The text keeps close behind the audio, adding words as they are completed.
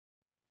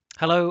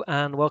Hello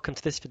and welcome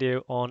to this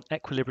video on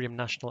equilibrium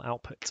national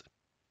output.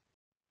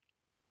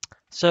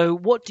 So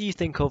what do you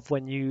think of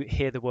when you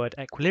hear the word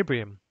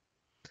equilibrium?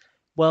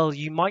 Well,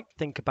 you might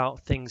think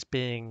about things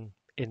being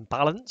in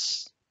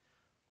balance,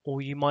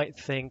 or you might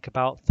think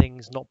about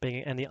things not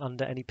being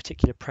under any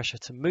particular pressure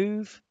to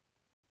move.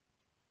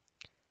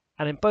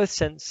 And in both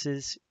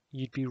senses,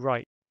 you'd be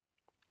right.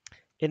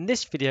 In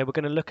this video, we're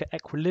going to look at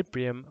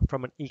equilibrium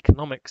from an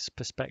economics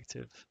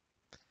perspective.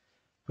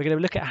 We're going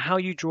to look at how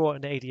you draw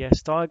an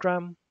ADS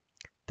diagram.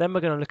 Then we're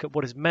going to look at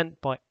what is meant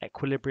by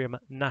equilibrium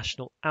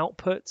national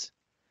output.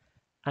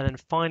 And then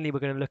finally,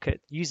 we're going to look at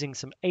using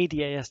some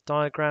ADAS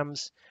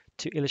diagrams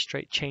to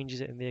illustrate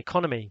changes in the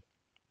economy.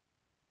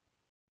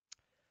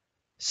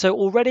 So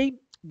already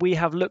we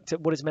have looked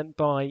at what is meant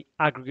by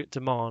aggregate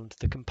demand,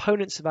 the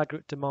components of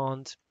aggregate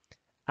demand,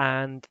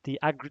 and the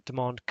aggregate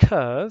demand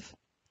curve,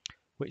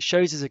 which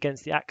shows us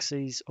against the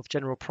axes of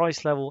general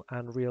price level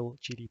and real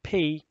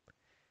GDP,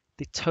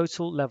 the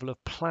total level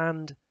of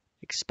planned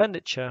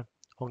expenditure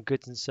on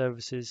goods and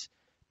services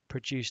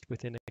produced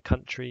within a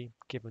country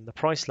given the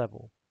price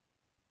level.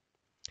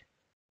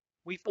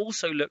 We've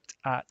also looked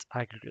at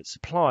aggregate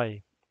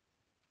supply.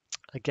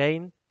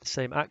 Again, the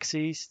same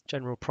axes,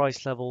 general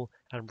price level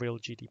and real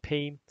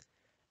GDP.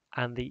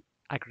 And the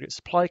aggregate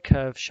supply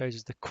curve shows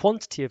us the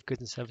quantity of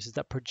goods and services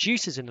that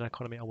producers in an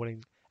economy are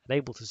willing and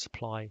able to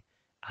supply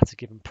at a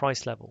given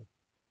price level.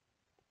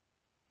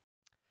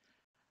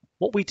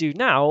 What we do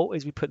now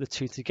is we put the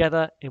two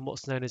together in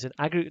what's known as an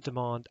aggregate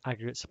demand,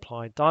 aggregate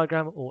supply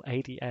diagram, or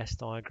ADS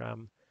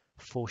diagram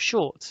for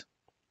short.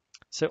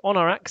 So on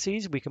our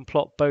axes, we can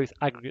plot both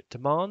aggregate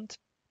demand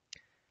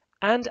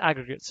and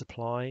aggregate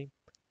supply,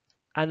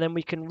 and then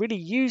we can really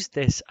use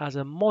this as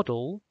a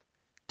model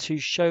to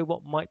show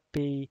what might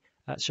be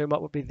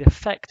the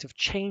effect of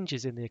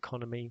changes in the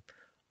economy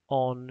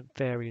on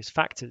various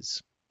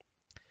factors.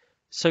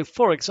 So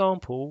for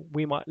example,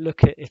 we might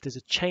look at if there's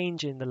a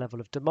change in the level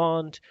of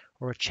demand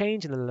or a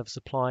change in the level of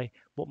supply,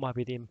 what might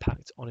be the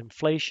impact on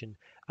inflation?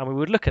 And we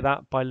would look at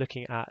that by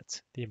looking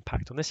at the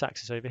impact on this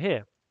axis over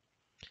here.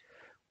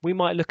 We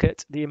might look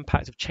at the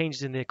impact of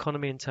changes in the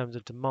economy in terms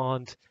of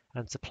demand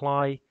and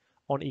supply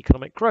on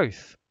economic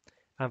growth.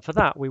 And for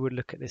that, we would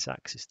look at this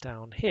axis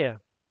down here.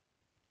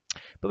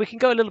 But we can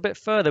go a little bit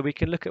further. We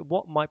can look at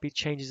what might be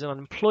changes in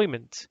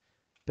unemployment,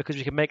 because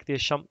we can make the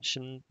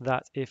assumption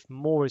that if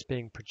more is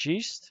being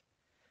produced,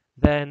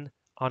 then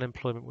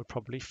unemployment would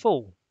probably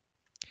fall.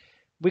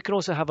 We can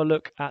also have a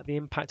look at the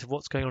impact of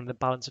what's going on in the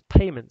balance of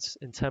payments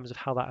in terms of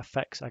how that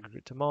affects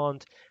aggregate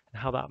demand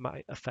and how that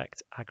might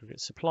affect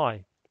aggregate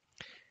supply.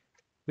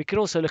 We can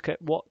also look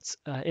at what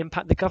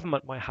impact the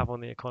government might have on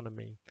the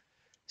economy.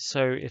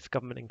 So if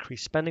government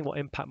increase spending, what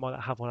impact might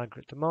that have on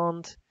aggregate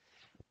demand?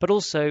 But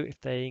also if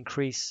they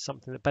increase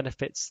something that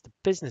benefits the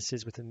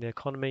businesses within the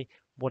economy,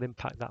 what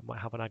impact that might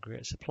have on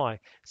aggregate supply.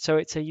 So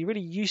it's a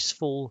really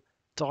useful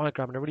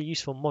diagram and a really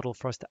useful model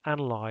for us to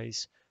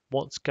analyze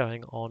what's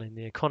going on in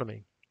the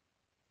economy.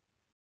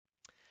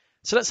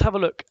 So let's have a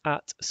look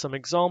at some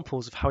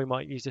examples of how we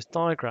might use this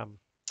diagram.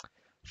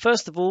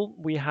 First of all,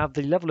 we have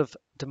the level of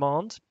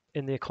demand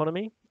in the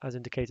economy as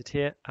indicated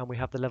here, and we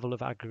have the level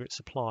of aggregate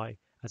supply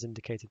as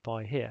indicated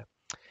by here.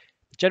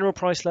 The general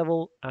price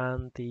level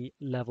and the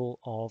level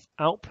of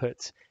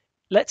output.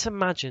 Let's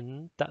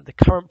imagine that the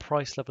current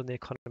price level in the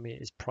economy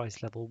is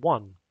price level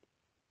 1.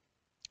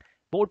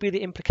 What would be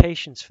the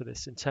implications for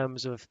this in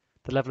terms of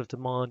the level of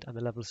demand and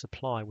the level of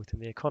supply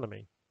within the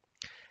economy?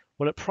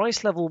 Well, at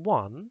price level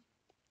 1,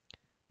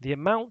 the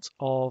amount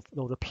of,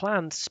 or the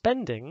planned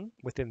spending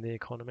within the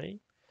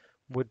economy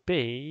would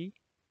be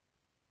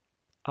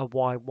a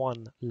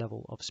Y1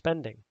 level of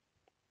spending.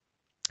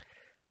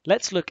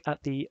 Let's look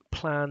at the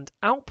planned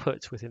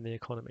output within the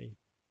economy.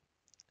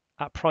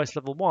 At price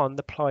level 1,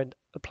 the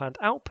planned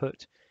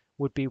output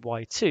would be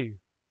Y2.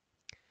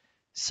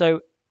 So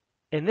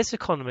in this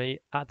economy,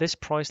 at this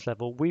price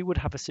level, we would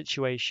have a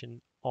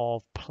situation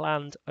of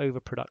planned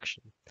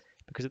overproduction,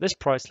 because at this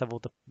price level,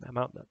 the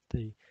amount that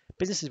the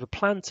businesses were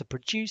planned to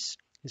produce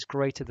is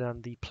greater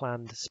than the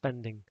planned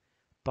spending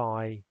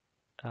by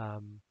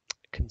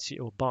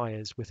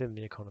buyers within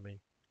the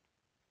economy.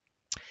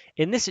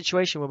 In this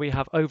situation where we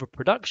have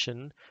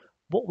overproduction,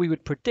 what we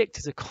would predict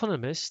as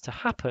economists to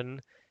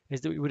happen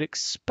is that we would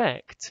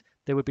expect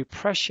there would be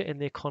pressure in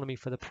the economy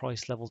for the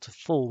price level to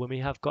fall. When we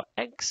have got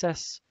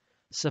excess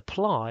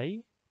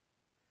supply,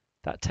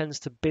 that tends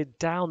to bid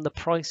down the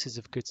prices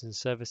of goods and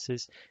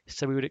services,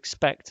 so we would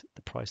expect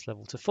the price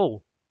level to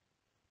fall.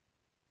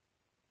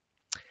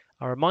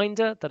 A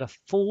reminder that a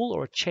fall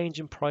or a change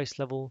in price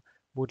level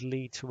would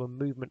lead to a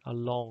movement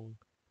along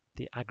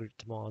the aggregate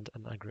demand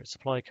and aggregate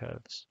supply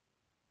curves.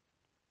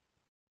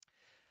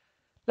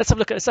 Let's have a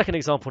look at a second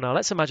example now.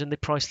 Let's imagine the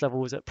price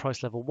level was at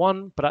price level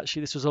 1, but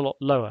actually this was a lot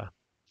lower.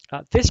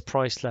 At this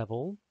price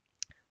level,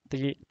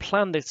 the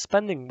planned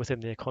spending within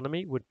the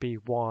economy would be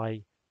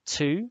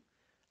Y2,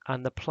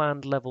 and the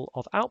planned level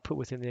of output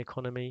within the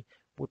economy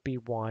would be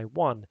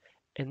Y1.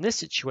 In this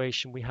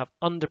situation, we have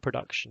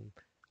underproduction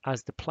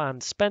as the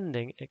planned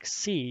spending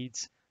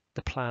exceeds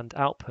the planned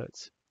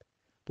output.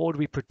 What would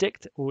we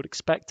predict or would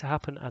expect to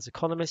happen as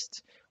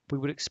economists? We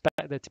would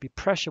expect there to be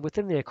pressure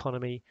within the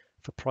economy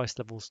for price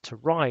levels to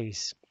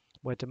rise.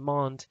 Where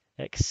demand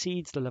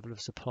exceeds the level of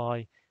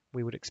supply,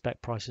 we would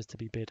expect prices to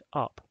be bid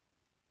up.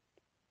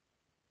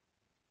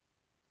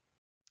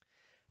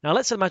 Now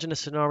let's imagine a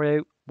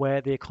scenario where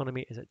the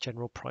economy is at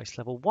general price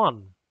level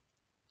 1.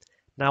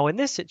 Now in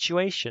this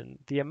situation,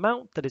 the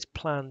amount that is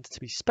planned to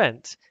be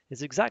spent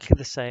is exactly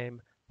the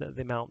same as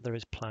the amount that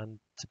is planned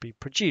to be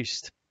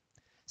produced.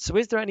 So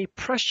is there any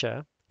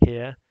pressure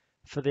here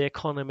for the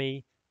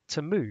economy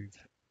to move?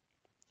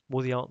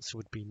 Well, the answer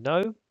would be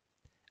no.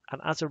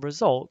 And as a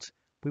result,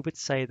 we would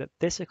say that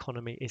this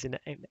economy is in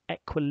an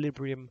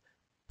equilibrium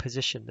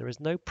position. There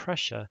is no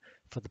pressure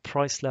for the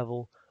price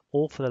level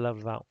or for the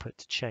level of output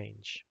to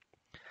change.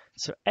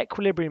 So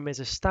equilibrium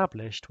is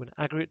established when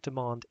aggregate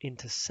demand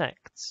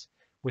intersects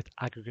with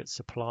aggregate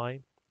supply,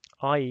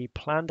 i.e.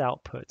 planned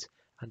output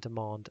and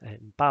demand are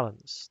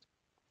imbalanced.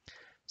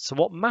 So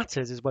what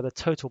matters is whether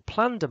total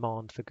planned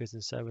demand for goods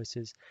and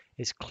services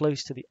is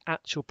close to the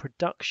actual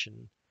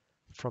production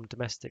from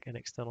domestic and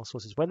external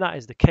sources. When that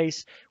is the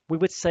case, we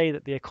would say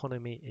that the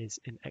economy is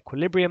in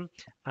equilibrium,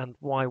 and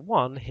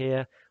Y1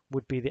 here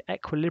would be the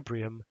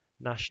equilibrium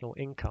national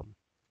income.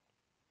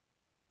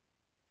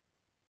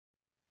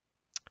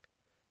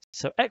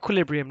 So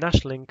equilibrium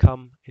national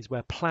income is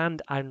where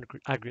planned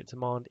aggregate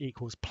demand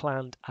equals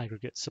planned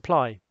aggregate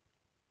supply.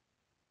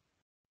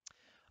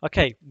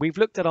 Okay, we've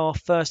looked at our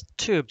first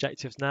two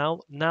objectives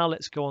now. Now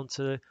let's go on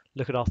to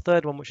look at our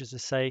third one, which is to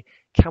say,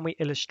 can we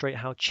illustrate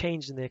how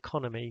changes in the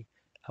economy,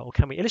 or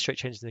can we illustrate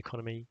changes in the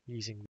economy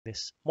using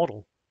this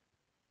model?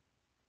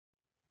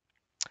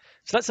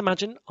 So let's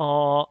imagine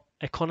our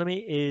economy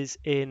is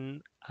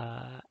in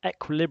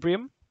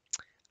equilibrium,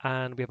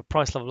 and we have a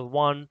price level of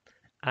 1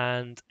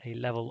 and a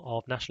level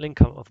of national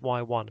income of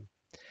Y1.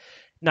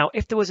 Now,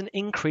 if there was an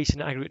increase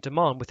in aggregate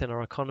demand within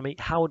our economy,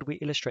 how would we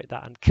illustrate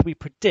that? And can we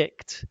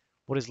predict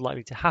what is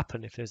likely to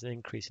happen if there's an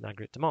increase in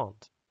aggregate demand?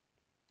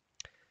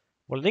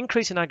 Well, an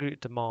increase in aggregate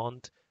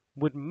demand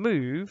would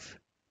move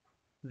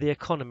the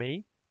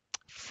economy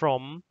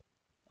from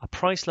a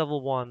price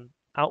level 1,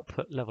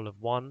 output level of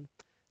 1,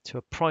 to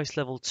a price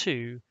level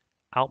 2,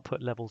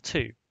 output level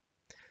 2.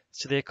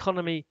 So the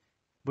economy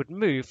would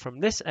move from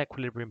this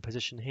equilibrium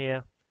position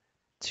here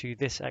to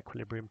this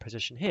equilibrium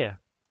position here.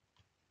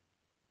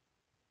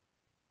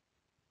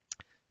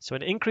 So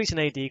an increase in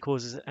AD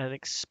causes an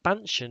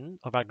expansion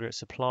of aggregate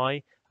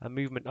supply, a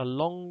movement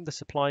along the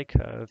supply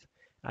curve,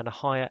 and a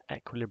higher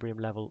equilibrium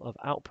level of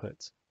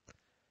output.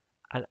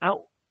 An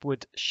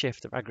outward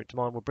shift of aggregate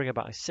demand will bring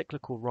about a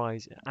cyclical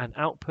rise in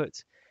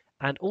output,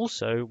 and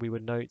also we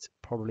would note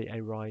probably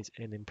a rise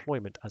in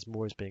employment as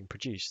more is being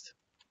produced.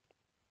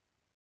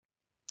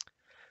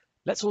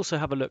 Let's also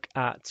have a look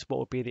at what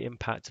would be the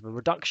impact of a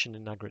reduction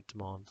in aggregate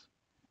demand.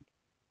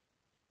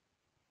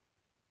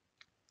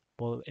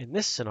 Well, in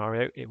this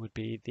scenario, it would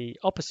be the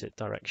opposite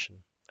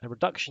direction. A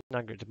reduction in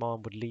aggregate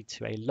demand would lead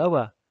to a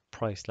lower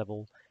price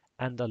level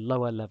and a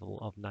lower level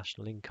of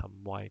national income,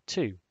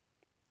 Y2.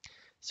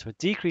 So a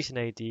decrease in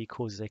AD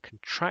causes a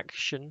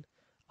contraction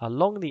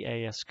along the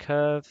AS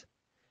curve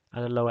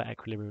and a lower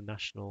equilibrium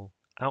national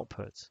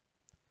output.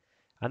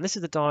 And this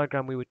is the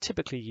diagram we would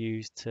typically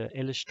use to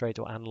illustrate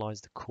or analyze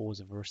the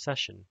cause of a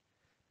recession.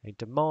 A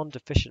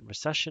demand-deficient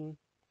recession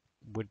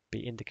would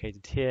be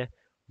indicated here,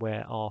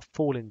 where our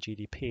fall in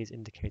GDP is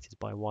indicated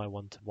by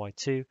Y1 to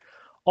Y2,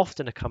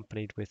 often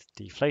accompanied with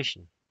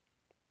deflation.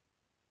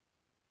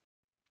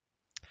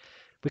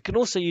 We can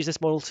also use this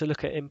model to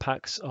look at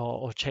impacts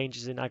or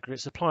changes in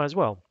aggregate supply as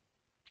well.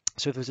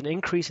 So if there's an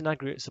increase in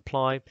aggregate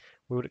supply,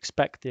 we would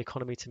expect the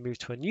economy to move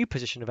to a new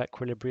position of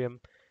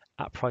equilibrium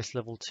at price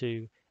level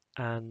 2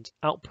 and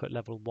output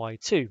level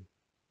Y2.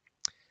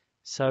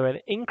 So an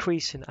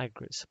increase in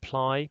aggregate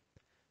supply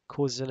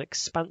causes an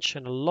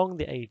expansion along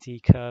the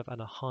AD curve and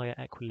a higher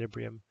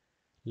equilibrium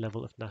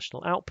level of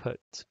national output.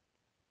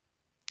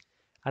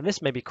 And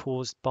this may be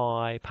caused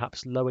by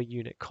perhaps lower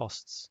unit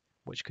costs,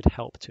 which could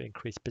help to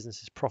increase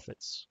businesses'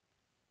 profits.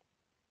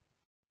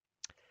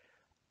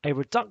 A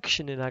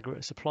reduction in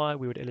aggregate supply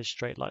we would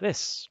illustrate like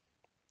this.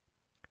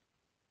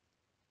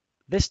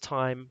 This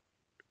time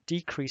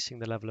decreasing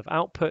the level of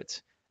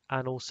output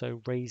and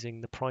also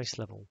raising the price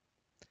level.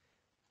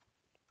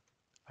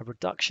 A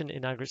reduction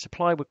in aggregate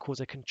supply would cause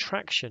a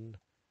contraction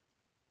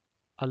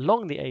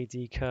along the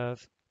AD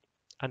curve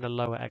and a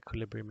lower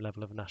equilibrium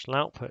level of national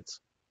output.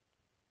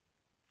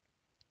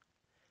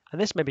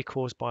 And this may be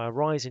caused by a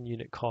rise in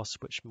unit costs,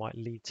 which might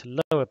lead to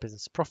lower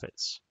business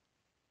profits.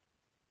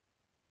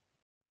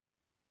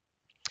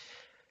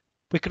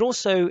 We can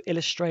also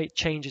illustrate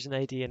changes in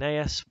AD and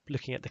AS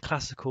looking at the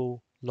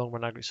classical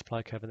long-run aggregate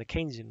supply curve and the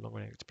Keynesian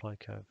long-run aggregate supply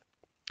curve.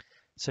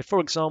 So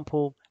for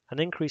example, an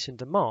increase in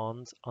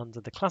demand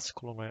under the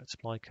classical long-run aggregate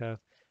supply curve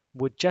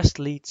would just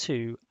lead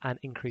to an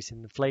increase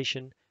in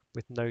inflation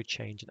with no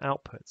change in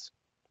output.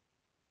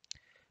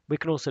 We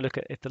can also look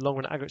at if the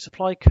long-run aggregate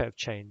supply curve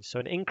changed. So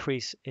an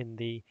increase in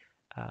the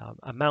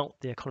amount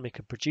the economy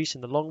could produce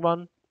in the long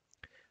run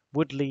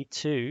would lead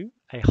to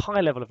a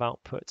high level of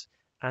output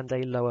and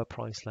a lower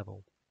price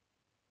level.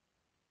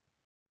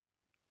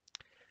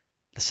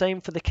 The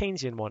same for the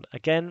Keynesian one.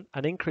 Again,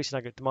 an increase in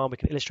aggregate demand, we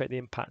can illustrate the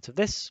impact of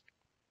this.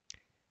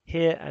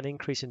 Here, an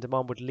increase in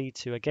demand would lead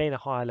to, again, a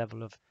higher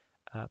level of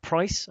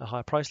price, a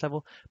higher price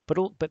level,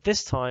 but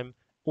this time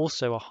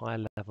also a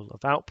higher level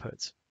of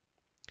output.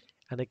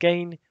 And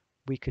again,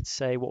 we could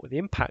say what the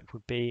impact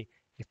would be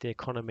if the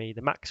economy,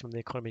 the maximum the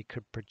economy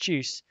could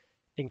produce,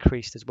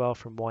 increased as well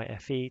from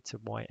YFE to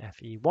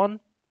YFE1.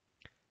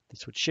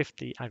 This would shift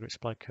the aggregate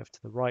supply curve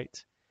to the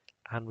right,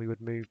 and we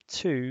would move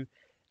to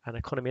an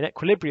economy in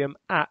equilibrium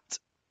at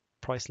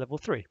price level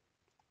 3.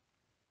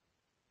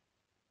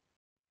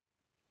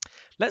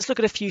 Let's look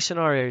at a few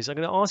scenarios. I'm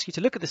going to ask you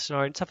to look at this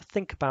scenario and have a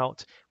think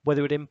about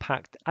whether it would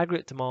impact the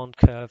aggregate demand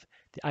curve,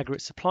 the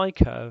aggregate supply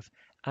curve,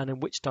 and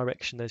in which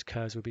direction those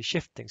curves will be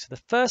shifting. So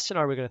the first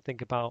scenario we're going to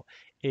think about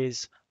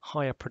is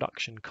higher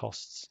production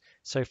costs.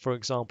 So for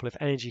example, if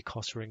energy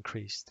costs were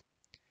increased,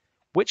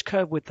 which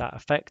curve would that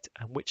affect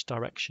and which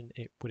direction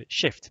would it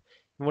shift?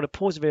 We want to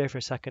pause the video for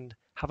a second,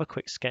 have a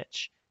quick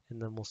sketch,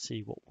 and then we'll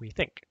see what we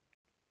think.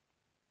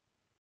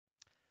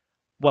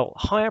 Well,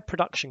 higher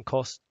production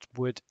costs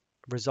would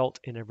result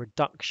in a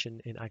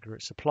reduction in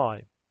aggregate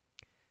supply.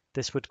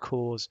 This would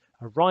cause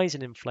a rise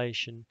in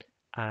inflation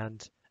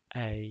and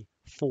a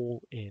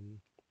fall in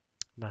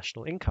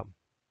national income.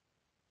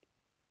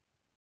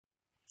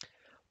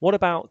 What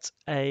about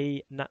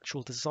a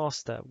natural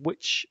disaster?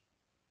 Which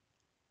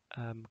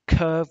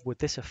curve would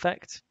this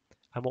affect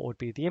and what would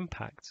be the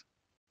impact?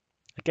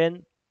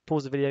 Again,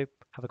 pause the video,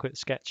 have a quick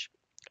sketch,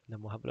 and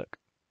then we'll have a look.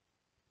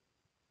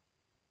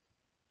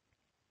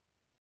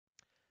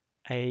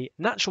 A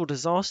natural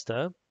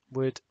disaster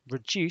would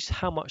reduce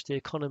how much the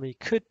economy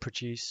could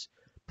produce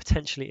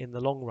potentially in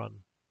the long run.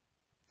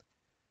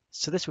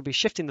 So this would be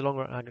shifting the long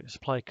run aggregate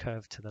supply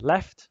curve to the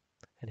left,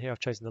 and here I've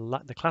chosen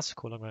the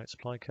classical long run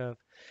supply curve,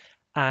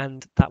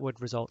 and that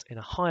would result in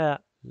a higher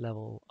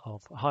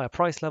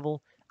price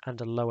level and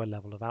a lower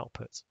level of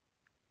output.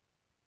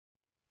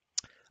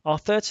 Our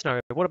third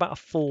scenario, what about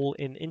a fall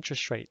in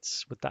interest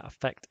rates? Would that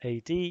affect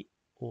AD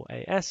or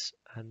AS,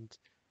 and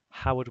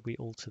how would we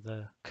alter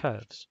the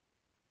curves?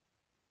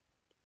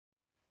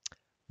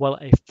 Well,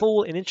 a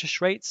fall in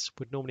interest rates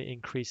would normally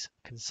increase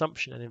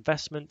consumption and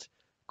investment,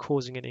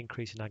 causing an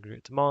increase in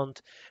aggregate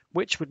demand,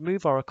 which would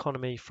move our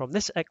economy from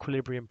this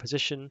equilibrium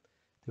position.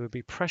 There would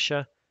be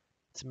pressure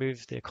to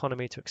move the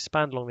economy to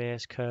expand along the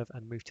AS curve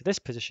and move to this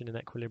position in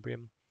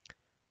equilibrium.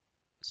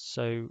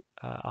 So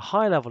a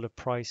higher level of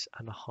price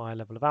and a higher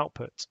level of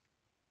output.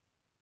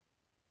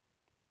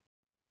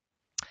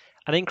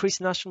 An increase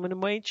in national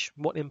minimum wage,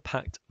 what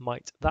impact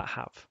might that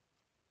have?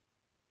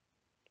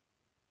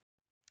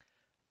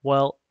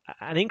 Well,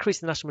 an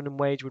increase in the national minimum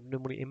wage would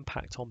normally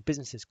impact on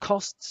businesses'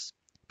 costs,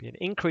 be an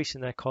increase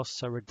in their costs,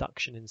 so a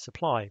reduction in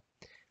supply.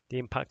 The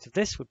impact of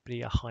this would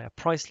be a higher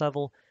price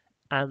level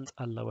and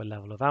a lower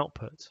level of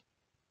output.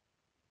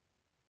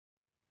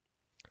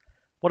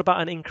 What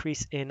about an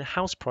increase in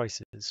house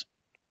prices?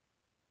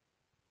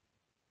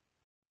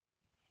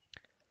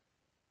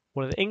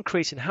 Well, an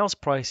increase in house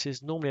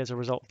prices, normally as a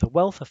result of the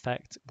wealth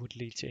effect, would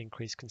lead to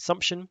increased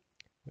consumption,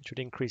 which would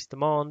increase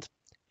demand,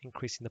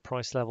 increasing the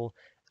price level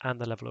and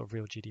the level of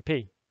real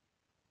GDP.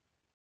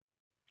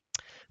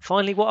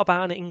 Finally, what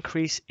about an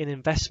increase in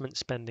investment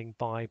spending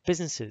by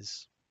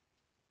businesses?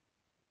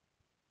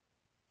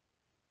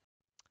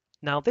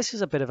 Now, this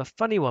is a bit of a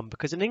funny one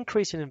because an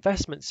increase in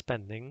investment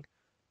spending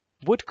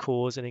would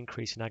cause an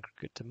increase in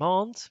aggregate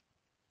demand.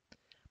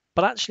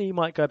 But actually, you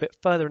might go a bit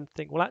further and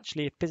think, well,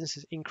 actually, if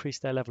businesses increase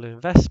their level of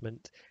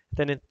investment,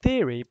 then in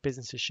theory,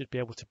 businesses should be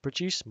able to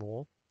produce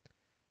more.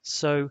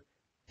 So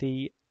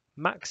the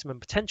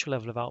maximum potential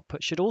level of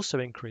output should also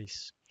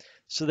increase.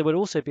 So there would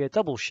also be a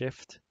double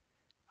shift,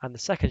 and the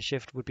second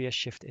shift would be a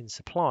shift in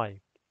supply.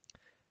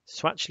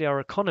 So actually, our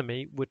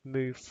economy would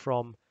move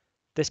from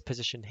this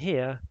position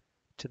here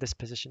to this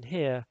position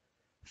here,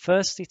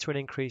 firstly through an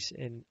increase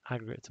in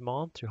aggregate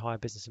demand through higher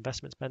business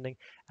investment spending,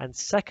 and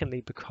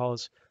secondly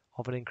because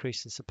of an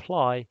increase in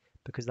supply,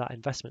 because that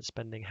investment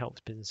spending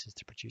helps businesses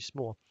to produce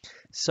more.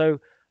 So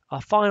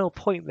our final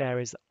point there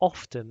is that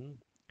often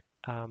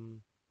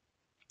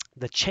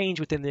the change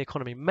within the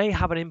economy may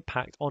have an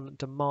impact on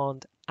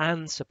demand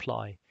and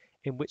supply,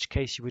 in which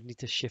case you would need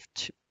to shift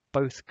to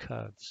both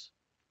curves.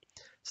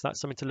 So that's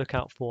something to look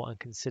out for and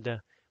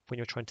consider when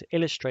you're trying to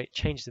illustrate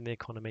changes in the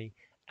economy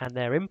and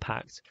their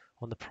impact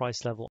on the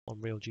price level,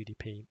 on real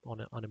GDP,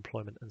 on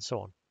unemployment, and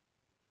so on.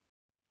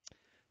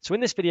 So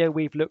in this video,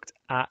 we've looked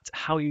at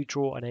how you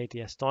draw an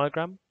ADS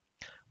diagram.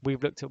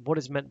 We've looked at what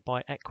is meant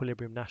by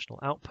equilibrium national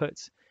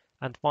output.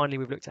 And finally,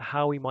 we've looked at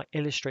how we might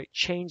illustrate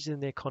changes in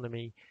the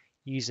economy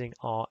using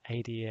our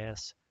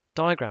ADS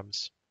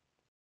diagrams.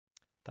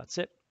 That's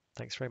it.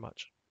 Thanks very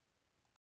much.